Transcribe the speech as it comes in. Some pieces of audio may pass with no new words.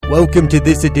Welcome to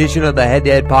this edition of the Head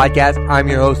to Head Podcast. I'm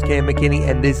your host, Cam McKinney,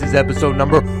 and this is episode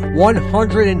number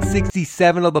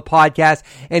 167 of the podcast.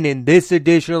 And in this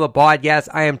edition of the podcast,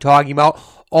 I am talking about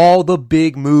all the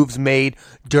big moves made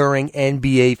during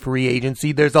NBA free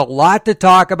agency. There's a lot to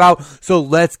talk about, so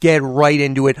let's get right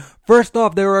into it. First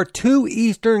off, there are two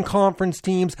Eastern Conference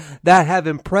teams that have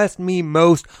impressed me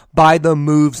most by the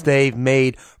moves they've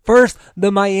made. First,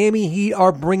 the Miami Heat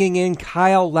are bringing in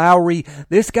Kyle Lowry.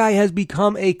 This guy has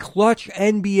become a clutch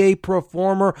NBA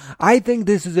performer. I think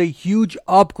this is a huge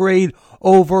upgrade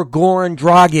over Goran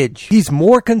Dragic. He's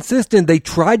more consistent. They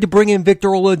tried to bring in Victor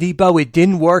Oladipo. It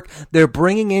didn't work. They're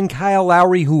bringing in Kyle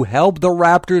Lowry, who helped the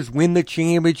Raptors win the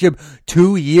championship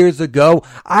 2 years ago.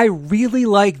 I really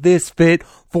like this fit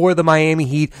for the Miami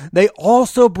Heat. They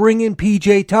also bring in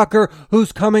PJ Tucker,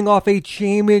 who's coming off a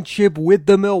championship with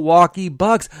the Milwaukee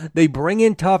Bucks. They bring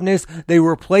in toughness. They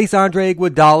replace Andre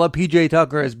Iguodala. PJ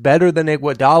Tucker is better than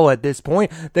Iguodala at this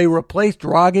point. They replace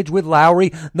Dragic with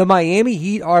Lowry. The Miami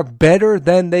Heat are better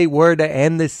than they were to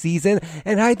end the season,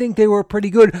 and I think they were pretty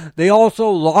good. They also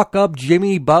lock up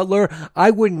Jimmy Butler.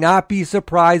 I would not be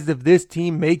surprised if this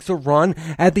team makes a run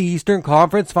at the Eastern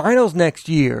Conference Finals next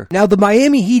year. Now, the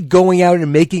Miami Heat going out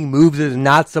and making moves is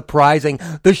not surprising.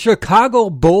 The Chicago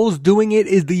Bulls doing it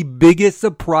is the biggest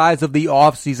surprise of the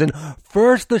offseason.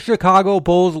 First, the Chicago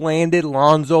Bulls landed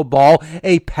Lonzo Ball,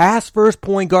 a pass-first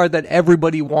point guard that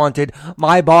everybody wanted.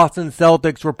 My Boston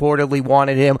Celtics reportedly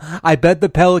wanted him. I bet the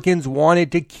Pelicans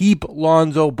wanted to keep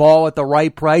Lonzo Ball at the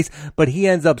right price, but he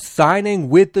ends up signing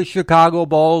with the Chicago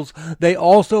Bulls. They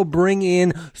also bring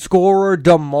in scorer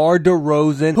DeMar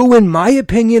DeRozan, who in my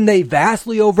opinion they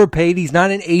vastly overpaid. He's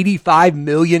not an $85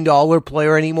 million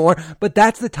player anymore, but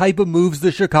that's the type of moves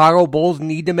the Chicago Bulls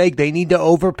need to make. They need to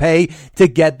overpay to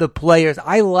get the players.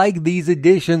 I like these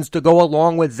additions to go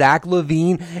along with Zach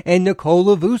LaVine and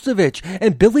Nikola Vucevic.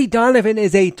 And Billy Donovan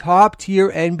is a top-tier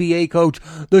NBA coach.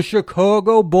 The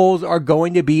Chicago Bulls are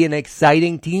going to be an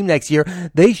exciting team next year.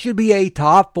 They should be a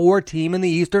top 4 team in the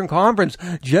Eastern Conference.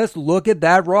 Just look at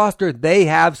that roster. They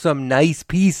have some nice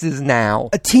pieces now.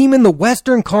 A team in the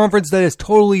Western Conference that has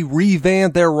totally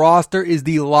revamped their roster is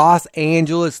the Los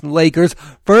Angeles Lakers.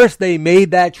 First, they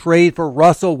made that trade for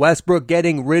Russell Westbrook,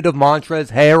 getting rid of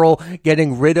Montrezl Harrell,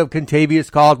 getting rid of Kentavious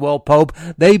Caldwell-Pope.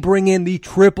 They bring in the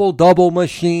triple-double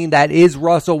machine that is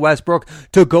Russell Westbrook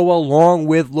to go along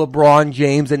with LeBron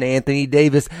James and Anthony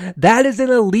Davis. That is an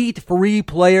elite 3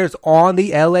 players on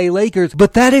the LA Lakers,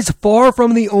 but that is far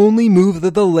from the only move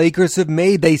that the Lakers have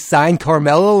made. They signed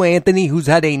Carmelo Anthony, who's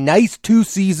had a nice 2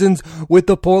 seasons with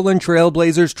the Portland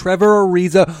Trailblazers, Trevor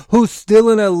Ariza, who's still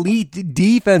an elite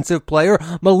defensive player,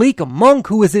 Malik Monk,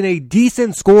 who is a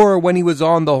decent scorer when he was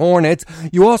on the Hornets.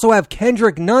 You also have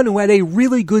Kendrick Nunn, who had a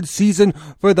really good season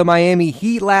for the Miami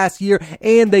Heat last year,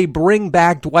 and they bring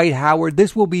back Dwight Howard.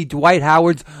 This will be Dwight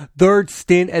Howard's 3rd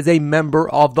stint as a member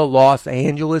of the Los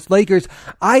Angeles Lakers.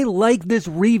 I like this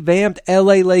revamped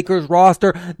LA Lakers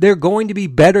roster. They're going to be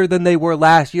better than they were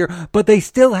last year, but they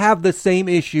still have the same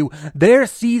issue. Their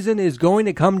season is going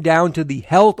to come down to the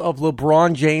health of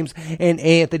LeBron James and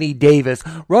Anthony Davis.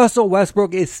 Russell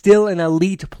Westbrook is still an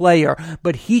elite player,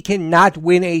 but he cannot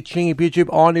win a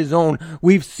championship on his own.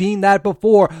 We've seen that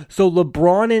before. So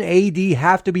LeBron and AD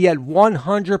have to be at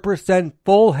 100%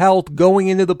 full health going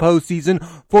into the postseason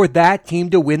for that team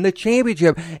to win the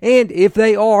championship. And if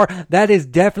they are, that is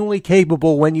definitely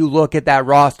capable when you look at that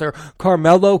roster.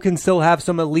 Carmelo can still have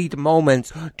some elite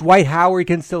moments. Dwight Howard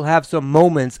can still have some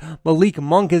moments. Malik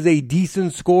Monk is a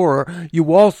decent scorer.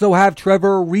 You also have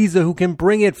Trevor Ariza, who can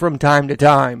bring it from time to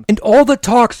time. And all the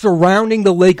talk surrounding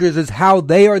the Lakers is how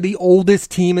they are the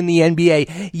oldest team in the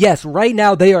NBA. Yes, right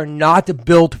now they are not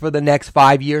built for the next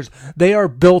 5 years. They are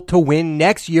built to win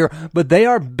next year, but they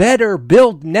are better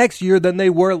built next year than they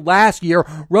were last year.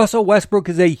 Russell Westbrook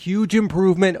is a huge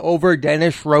improvement over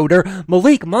Dennis Schroeder.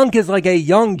 Malik Monk is like a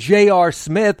young J.R.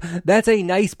 Smith. That's a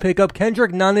nice pickup.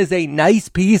 Kendrick Nunn is a nice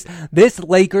piece. This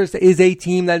Lakers is a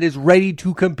team that is ready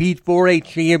to compete for a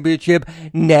championship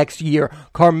next year.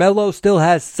 Carmelo still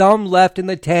has some left in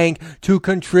the tank to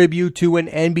contribute to an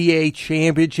NBA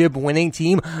championship winning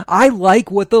team. I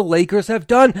like what the Lakers have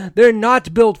done. They're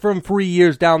not built from 3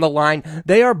 years down the line.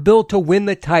 They are built to win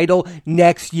the title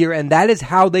next year, and that is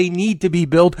how they need to be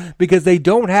built because they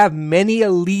don't have many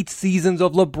elite seasons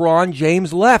of LeBron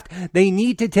James left. They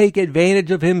need to take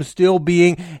advantage of him still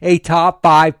being a top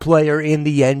 5 player in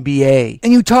the NBA.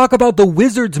 And you talk about the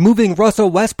Wizards moving Russell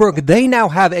Westbrook. They now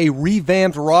have a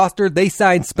revamped roster. They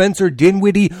signed Spencer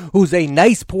Dinwiddie, who's a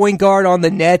nice point guard on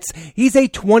the Nets. He's a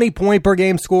 20-point per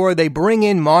game scorer. They bring in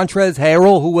in Montrezl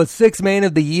Harrell, who was Sixth Man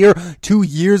of the Year 2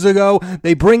 years ago.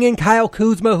 They bring in Kyle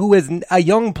Kuzma, who is a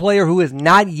young player who has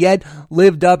not yet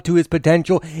lived up to his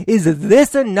potential. Is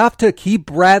this enough to keep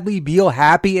Bradley Beal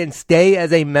happy and stay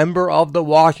as a member of the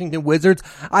Washington Wizards?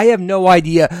 I have no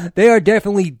idea. They are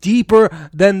definitely deeper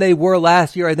than they were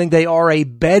last year. I think they are a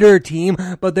better team,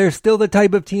 but they're still the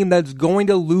type of team that's going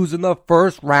to lose in the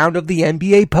first round of the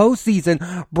NBA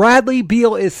postseason. Bradley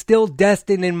Beal is still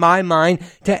destined in my mind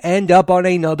to end up on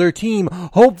another team.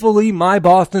 Hopefully my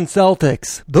Boston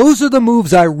Celtics. Those are the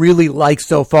moves I really like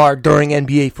so far during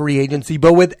NBA free agency,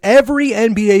 but with every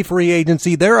NBA free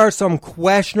agency, there are some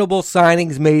questionable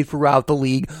signings made throughout the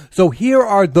league. So here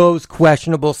are those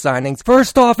questionable signings.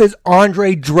 First off is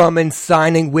Andre Drummond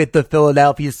signing with the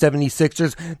Philadelphia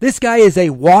 76ers. This guy is a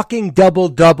walking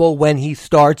double-double when he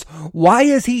starts. Why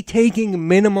is he taking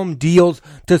minimum deals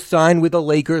to sign with the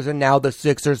Lakers and now the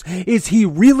Sixers? Is he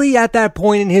really at that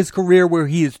point in his career where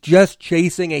he is just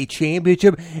chasing a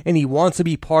championship and he wants to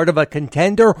be part of a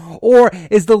contender? Or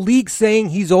is the league saying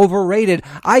he's overrated?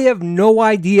 I have no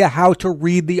idea how to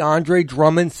read the Andre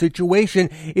Drummond situation.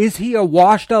 Is he a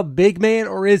washed up big man,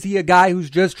 or is he a guy who's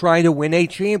just trying to win a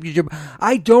championship?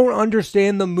 I don't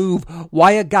understand the move.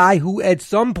 Why a guy who at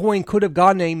some point could have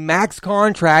gotten a max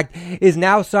contract is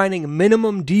now signing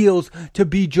minimum deals to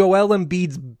be Joel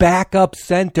Embiid's backup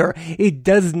center. It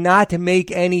does not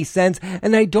make any sense,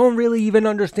 and I don't really even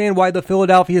understand why the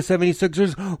Philadelphia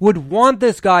 76ers would want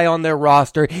this guy on their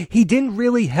roster. He didn't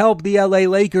really help the LA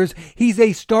Lakers. He's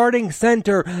a starting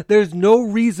center. There's no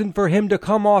reason for him to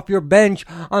come off your bench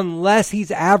unless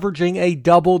he's averaging a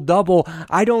double-double.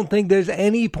 I don't think there's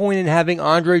any point in having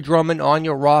Andre Drummond on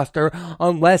your roster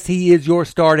unless he is your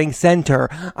starting center.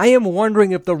 I am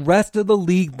wondering if the rest of the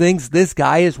league thinks this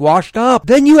guy is washed up.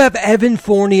 Then you have Evan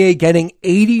Fournier getting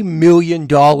 $80 million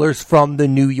from the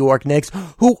New York Knicks,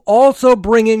 who also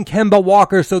bring in Kemba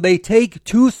Walker. So they take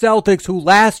two Celtics who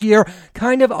last year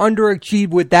kind of underachieved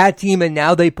with that team, and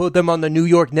now they put them on the New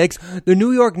York Knicks. The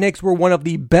New York Knicks were one of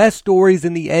the best stories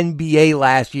in the NBA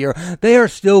last year. They are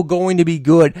still going to be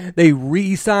good. They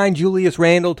re-signed Julius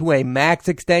Randle to a max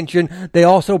extension. They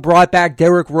also brought back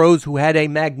Derrick Rose, who had a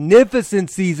magnificent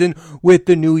season with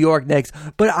the New York Knicks.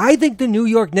 But I think the New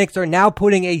York Knicks are now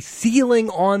putting a ceiling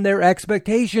on their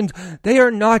expectations. They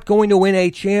are not going to win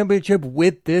a championship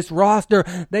with this roster.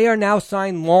 They are now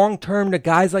signed long-term to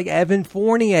guys like Evan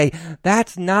Fournier.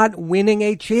 That's not winning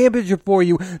a championship for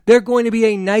you. They're going to be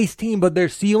a nice team, but their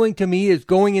ceiling to me is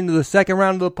going into the second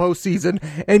round of the postseason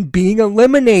and being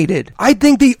eliminated. I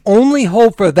think the only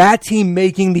hope for that team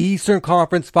making the Eastern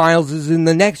Conference Finals is in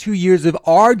the next few years if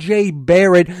RJ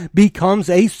Barrett becomes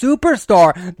a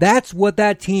superstar. That's what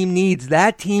that team needs.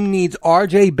 That team needs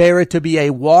RJ Barrett to be a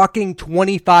walking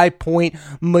 25-point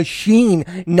machine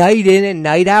night in and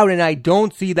night out, and I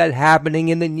don't see that happening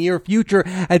in the near future.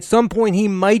 At some point he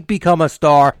might become a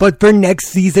star, but for next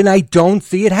season I don't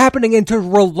see it happening, and to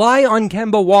rely on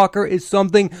Kemba Walker is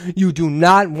something you do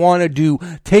not want to do.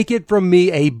 Take it from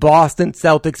me, a Boston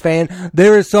Celtics fan.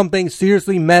 There is something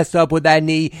seriously messed up with that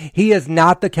knee. He is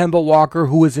not the Kemba Walker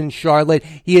who is in Charlotte.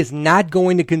 He is not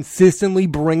going to consistently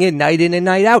bring it night in and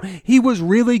night out. He was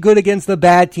really good against the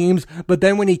bad teams, but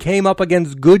then when he came up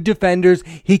against good defenders,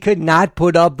 he could not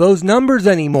put up those numbers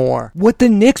anymore. What the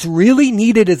Knicks really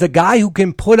needed is a guy who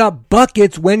can put up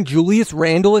buckets when Julius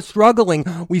Randle is struggling.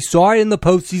 We saw it in the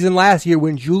postseason last year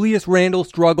when Julius Randle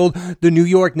struggled. The New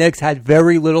York Knicks had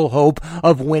very little hope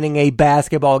of winning a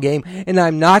basketball game, and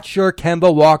I'm not sure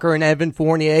Kemba Walker and Evan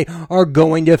Fournier are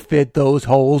going to fit those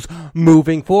holes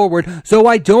moving forward, so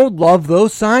I don't love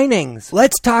those signings.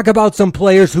 Let's talk about some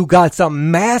players who got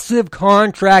some massive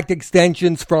contract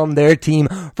extensions from their team.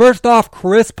 First off,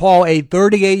 Chris Paul, a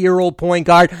 38-year-old point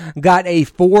guard, got a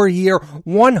 4-year,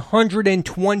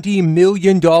 $120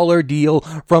 million deal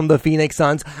from the Phoenix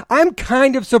Suns. I'm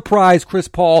kind of surprised Chris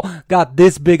Paul got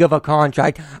this big of a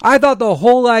contract. I thought the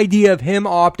whole idea of him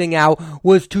opting out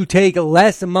was to take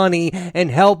less money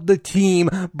and help the team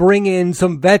bring in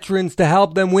some veterans to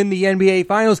help them win the NBA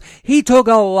Finals. He took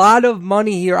a lot of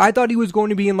money here. I thought he was going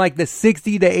to be in like the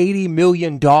 $60 to $80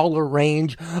 million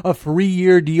range, a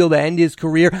 3-year deal to end his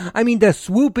career. I mean, to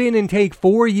swoop in and take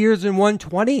 4 years and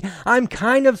 120, I'm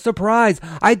kind of surprised.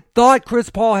 I thought Chris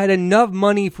Paul had enough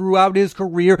money throughout his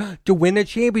career to win a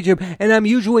championship, and I'm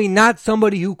usually not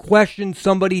somebody who questions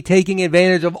somebody taking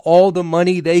advantage of all the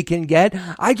money they can get.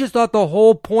 I just thought the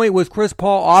whole point was Chris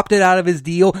Paul opted out of his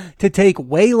deal to take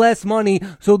way less money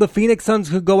so the Phoenix Suns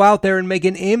could go out there and make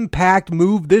an impact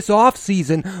move this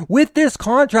offseason. With this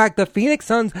contract, the Phoenix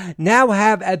Suns now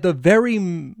have at the very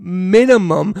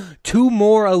minimum 2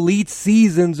 more elite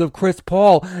seasons of Chris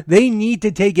Paul. They need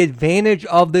need to take advantage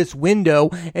of this window,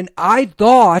 and I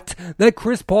thought that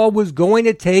Chris Paul was going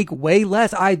to take way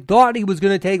less. I thought he was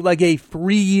going to take like a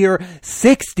 3-year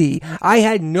 $60. I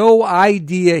had no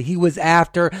idea he was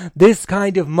after this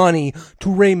kind of money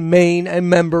to remain a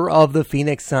member of the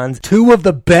Phoenix Suns. Two of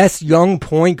the best young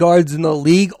point guards in the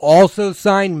league also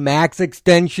signed max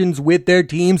extensions with their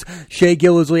teams. Shai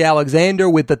Gilgeous-Alexander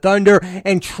with the Thunder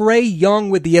and Trae Young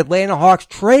with the Atlanta Hawks.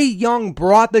 Trae Young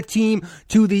brought the team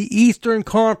to the Eastern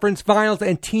Conference Finals,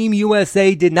 and Team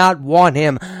USA did not want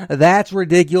him. That's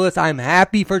ridiculous. I'm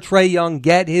happy for Trae Young.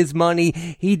 Get his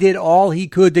money. He did all he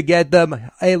could to get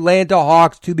the Atlanta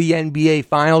Hawks to the NBA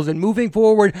Finals, and moving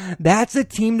forward, that's a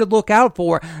team to look out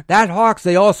for. That Hawks,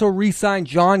 they also re-signed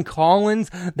John Collins.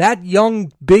 That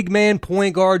young big man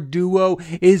point guard duo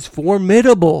is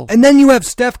formidable. And then you have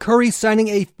Steph Curry signing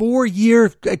a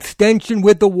 4-year extension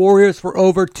with the Warriors for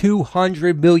over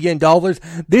 $200 million.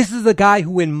 This is the guy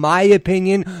who, in my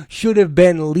opinion, should have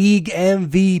been league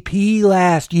MVP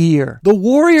last year. The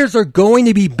Warriors are going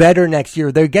to be better next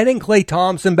year. They're getting Klay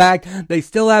Thompson back. They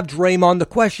still have Draymond. The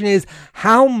question is,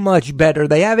 how much better?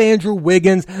 They have Andrew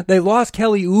Wiggins. They lost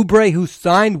Kelly Oubre, who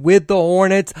signed with the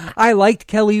Hornets. I liked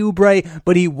Kelly Oubre,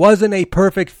 but he wasn't a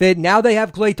perfect fit. Now they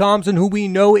have Klay Thompson, who we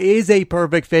know is a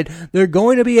perfect fit. They're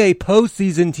going to be a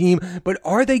postseason team, but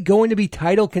are they going to be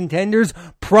title contenders?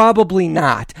 Probably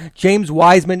not. James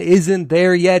Wiseman isn't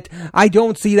there yet. I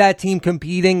don't see that team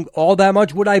competing all that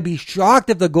much. Would I be shocked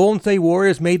if the Golden State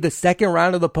Warriors made the second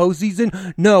round of the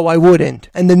postseason? No, I wouldn't.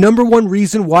 And the number one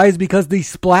reason why is because the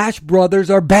Splash Brothers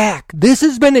are back. This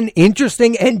has been an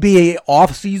interesting NBA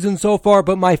offseason so far,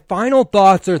 but my final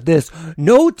thoughts are this.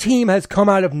 No team has come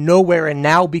out of nowhere and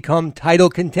now become title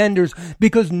contenders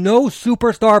because no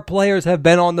superstar players have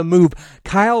been on the move.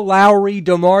 Kyle Lowry,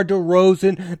 DeMar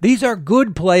DeRozan, these are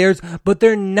good players, but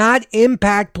they're not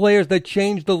impact players that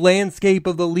change the landscape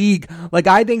of the league. Like,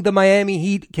 I think the Miami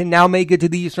Heat can now make it to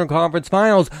the Eastern Conference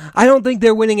Finals. I don't think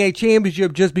they're winning a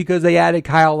championship just because they added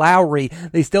Kyle Lowry.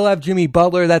 They still have Jimmy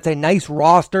Butler. That's a nice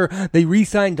roster. They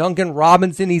re-signed Duncan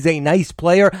Robinson. He's a nice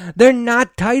player. They're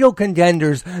not title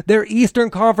contenders. They're Eastern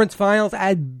Conference Finals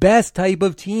at best type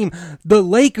of team. The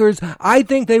Lakers, I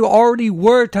think they already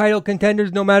were title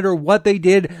contenders no matter what they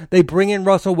did. They bring in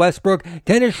Russell Westbrook.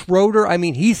 Dennis Schroeder, I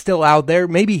mean, he's still out there.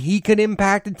 Maybe he could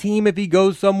impact a team if he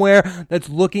goes somewhere that's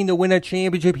looking to win a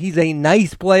championship. He's a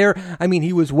nice player. I mean,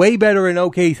 he was way better in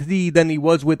OKC than he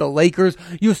was with the Lakers.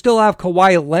 You still have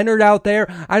Kawhi Leonard out there.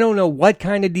 I don't know what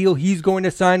kind of deal he's going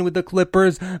to sign with the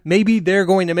Clippers. Maybe they're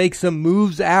going to make some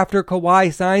moves after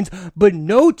Kawhi signs, but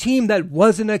no team that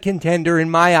wasn't a contender in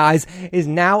my eyes is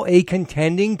now a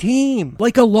contending team.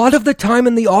 Like, a lot of the time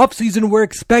in the offseason, we're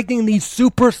expecting these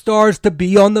superstars to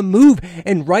be on the move,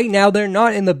 and right now they're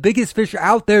not, and the biggest fish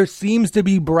out there seems to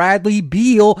be Bradley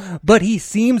Beal, but he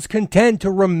seems content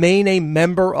to remain a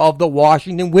member of the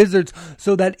Washington Wizards,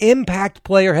 so that impact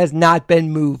player has not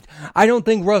been moved. I don't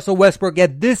think Russell Westbrook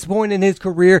at this point in his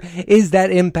career is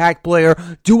that impact player.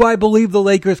 Do I believe the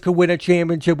Lakers could win a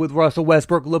championship with Russell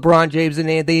Westbrook, LeBron James, and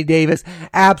Anthony Davis?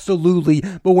 Absolutely.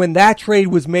 But when that trade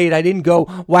was made, I didn't go,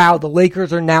 wow, the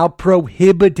Lakers are now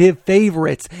prohibitive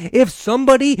favorites. If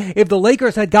the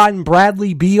Lakers had gotten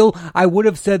Bradley Beal, I would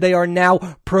have said they are now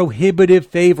prohibitive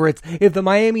favorites. If the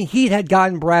Miami Heat had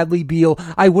gotten Bradley Beal,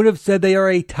 I would have said they are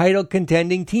a title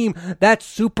contending team. That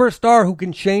superstar who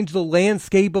can change the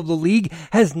landscape of the league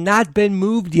has not been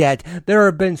moved yet. There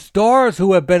have been stars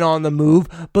who have been on the move,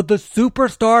 but the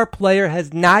superstar player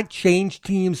has not changed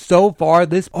teams so far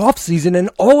this offseason, and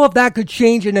all of that could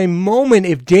change in a moment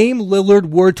if Dame Lillard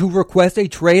were to request a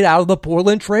trade out of the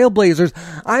Portland Trail Blazers.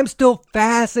 I'm still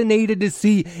fascinated to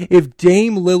see if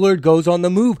Dame Lillard goes on the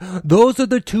move. Those are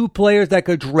the two players that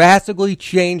could drastically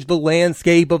change the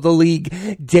landscape of the league.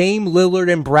 Dame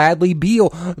Lillard and Bradley Beal.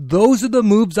 Those are the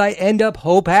moves I end up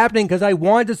hope happening because I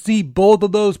want to see both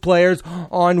of those players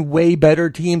on way better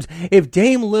teams. If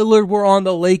Dame Lillard were on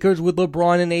the Lakers with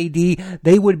LeBron and AD,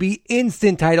 they would be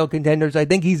instant title contenders. I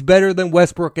think he's better than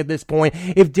Westbrook at this point.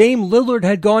 If Dame Lillard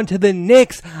had gone to the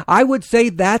Knicks, I would say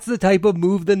that's the type of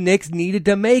move the Knicks needed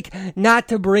to make, not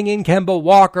to bring in Kemba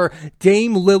Walker.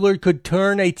 Dame Lillard could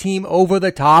turn a team over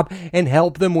the top and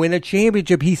help them win a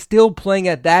championship. He's still playing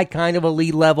at that kind of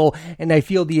elite level, and I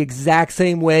feel the exact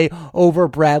same way over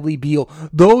Bradley Beal.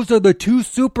 Those are the two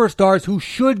superstars who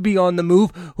should be on the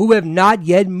move who have not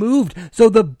yet moved. So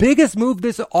the biggest move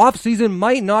this offseason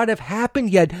might not have happened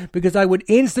yet because I would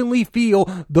instantly feel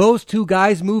those two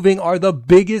guys moving are the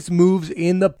biggest moves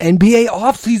in the NBA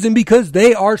offseason because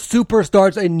they are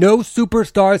superstars and no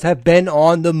superstars have been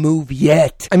on the move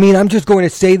yet. I mean, I'm just going to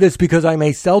say this because I'm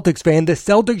a Celtics fan. The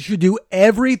Celtics should do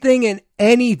everything and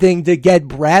anything to get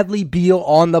Bradley Beal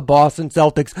on the Boston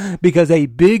Celtics, because a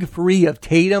big free of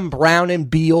Tatum, Brown, and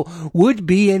Beal would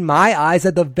be, in my eyes,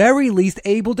 at the very least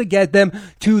able to get them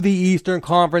to the Eastern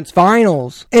Conference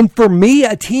Finals. And for me,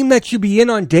 a team that should be in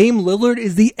on Dame Lillard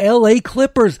is the LA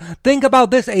Clippers. Think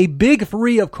about this, a big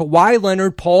free of Kawhi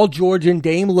Leonard, Paul George, and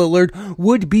Dame Lillard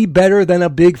would be better than a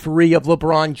big free of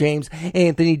LeBron James,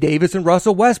 Anthony Davis, and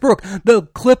Russell Westbrook. The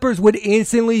Clippers would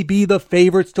instantly be the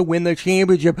favorites to win the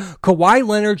championship. Kawhi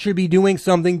Leonard should be doing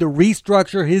something to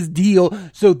restructure his deal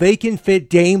so they can fit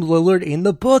Dame Lillard in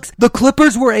the books. The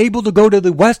Clippers were able to go to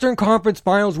the Western Conference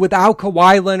Finals without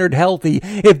Kawhi Leonard healthy.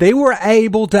 If they were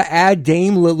able to add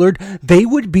Dame Lillard, they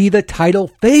would be the title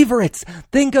favorites.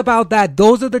 Think about that.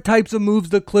 Those are the types of moves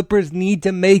the Clippers need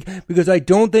to make, because I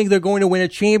don't think they're going to win a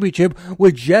championship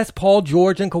with just Paul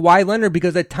George and Kawhi Leonard,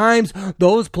 because at times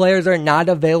those players are not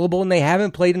available and they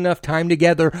haven't played enough time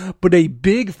together. But a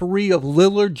big free of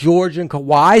Lillard, George, and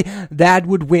Kawhi, that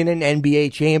would win an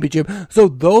NBA championship. So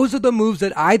those are the moves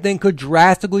that I think could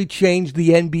drastically change the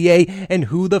NBA and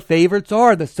who the favorites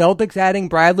are. The Celtics adding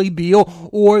Bradley Beal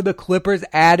or the Clippers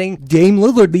adding Dame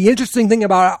Lillard. The interesting thing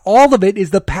about all of it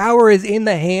is the power is in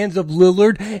the hands of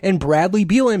Lillard and Bradley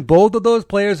Beal, and both of those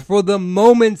players for the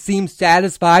moment seem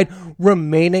satisfied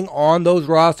remaining on those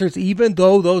rosters, even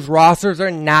though those rosters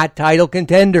are not title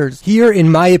contenders. Here,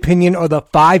 in my opinion, are the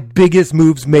 5 biggest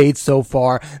moves made so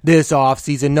far this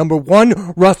offseason. Number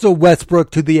 1, Russell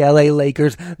Westbrook to the LA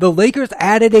Lakers. The Lakers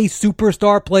added a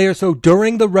superstar player, so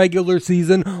during the regular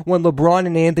season, when LeBron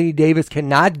and Anthony Davis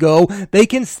cannot go, they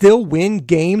can still win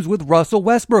games with Russell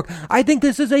Westbrook. I think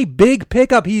this is a big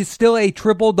pickup. He is still a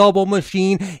triple-double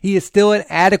machine. He is still an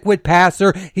adequate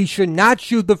passer. He should not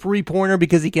shoot the free-pointer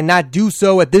because he cannot do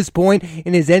so at this point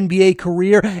in his NBA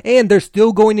career, and they're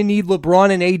still going to need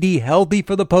LeBron and AD healthy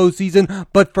for the postseason,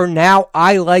 but for now,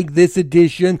 I like this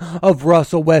addition of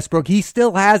Russell Westbrook. He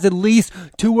still has at least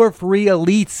 2 or 3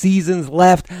 elite seasons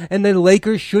left, and the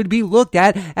Lakers should be looked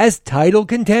at as title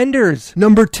contenders.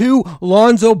 Number 2,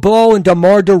 Lonzo Ball and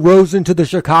DeMar DeRozan to the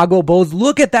Chicago Bulls.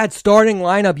 Look at that starting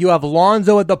lineup. You have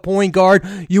Lonzo at the point guard,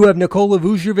 you have Nikola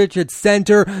Vucevic at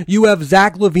center, you have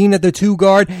Zach LaVine at the 2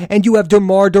 guard, and you have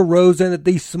DeMar DeRozan at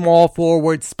the small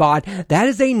forward spot. That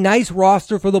is a nice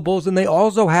roster for the Bulls, and they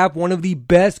also have one of the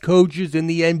best coaches in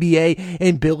the NBA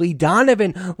in Billy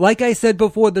Donovan. Like I said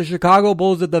before, the Chicago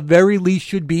Bulls at the very least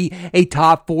should be a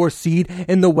top 4 seed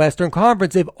in the Western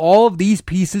Conference if all of these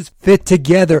pieces fit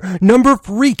together. Number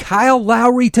 3, Kyle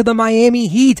Lowry to the Miami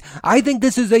Heat. I think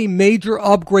this is a major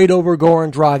upgrade over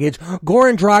Goran Dragic.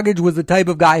 Goran Dragic was the type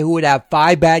of guy who would have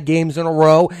 5 bad games in a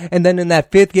row, and then in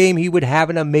that 5th game, he would have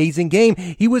an amazing game.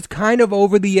 He was kind of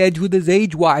over the edge with his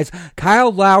age-wise.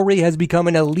 Kyle Lowry has become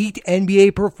an elite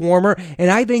NBA performer,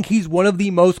 and I think he's one of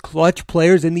the most clutch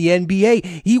players in the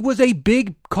NBA. He was a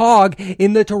big cog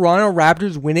in the Toronto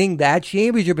Raptors winning that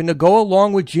championship, and to go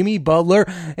along with Jimmy Butler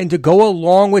and to go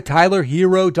along with Tyler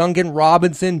Hero, Duncan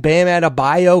Robinson, Bam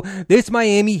Adebayo, this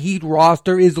Miami Heat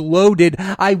roster is loaded.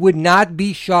 I would not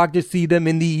be shocked to see them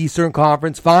in the Eastern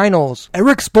Conference Finals.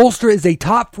 Eric Spoelstra is a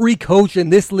top 3 coach in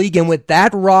this league, and with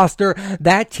that roster,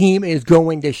 that team is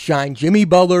going to shine. Jimmy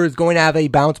Butler is going to have a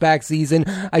bounce back season.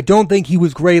 I don't think he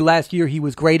was great last year. He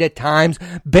was great at times.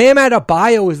 Bam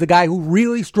Adebayo is the guy who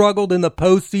really struggled in the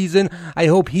postseason. I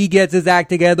hope he gets his act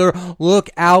together. Look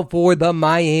out for the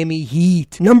Miami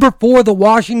Heat. Number 4, the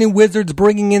Washington Wizards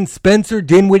bringing in Spencer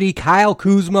Dinwiddie, Kyle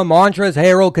Kuzma, Montrezl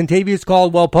Harrell, Kentavious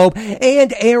Caldwell-Pope,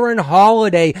 and Aaron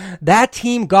Holiday. That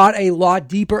team got a lot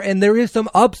deeper, and there is some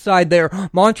upside there.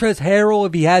 Montrezl Harrell,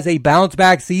 if he has a bounce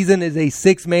back season, is a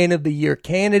 6th Man of the Year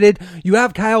candidate. You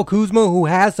have Kyle Kuzma, who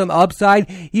has some upside.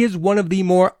 He is one of the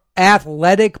more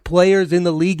athletic players in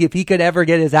the league. If he could ever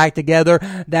get his act together,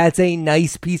 that's a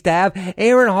nice piece to have.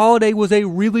 Aaron Holiday was a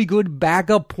really good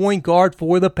backup point guard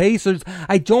for the Pacers.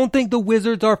 I don't think the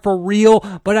Wizards are for real,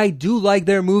 but I do like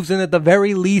their moves, and at the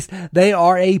very least, they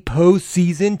are a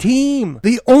postseason team.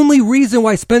 The only reason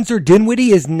why Spencer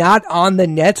Dinwiddie is not on the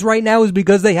Nets right now is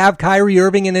because they have Kyrie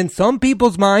Irving, and in some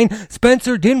people's mind,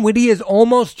 Spencer Dinwiddie is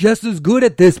almost just as good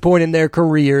at this point in their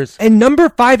careers. And number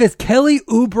 5 is Kelly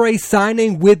Oubre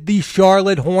signing with the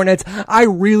Charlotte Hornets. I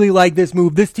really like this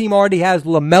move. This team already has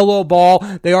LaMelo Ball.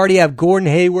 They already have Gordon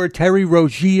Hayward, Terry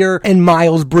Rozier, and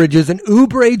Miles Bridges. And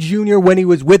Oubre Jr., when he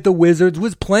was with the Wizards,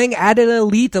 was playing at an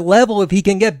elite level. If he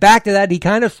can get back to that, he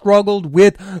kind of struggled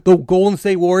with the Golden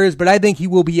State Warriors, but I think he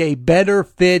will be a better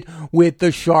fit with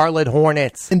the Charlotte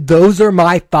Hornets. And those are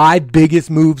my 5 biggest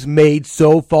moves made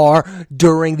so far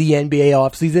during the NBA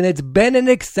offseason. It's been an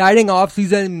exciting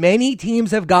offseason. Many teams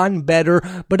have gotten better,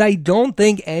 but I don't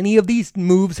think any of these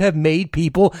moves have made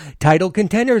people title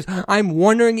contenders. I'm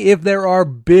wondering if there are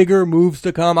bigger moves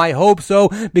to come. I hope so,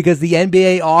 because the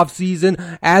NBA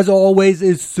offseason, as always,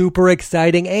 is super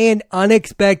exciting and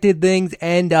unexpected things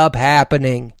end up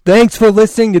happening. Thanks for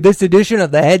listening to this edition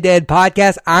of the Head to Head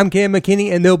Podcast. I'm Cam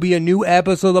McKinney, and there'll be a new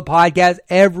episode of the podcast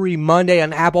every Monday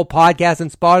on Apple Podcasts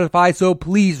and Spotify, so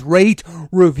please rate,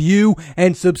 review,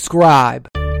 and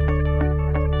subscribe.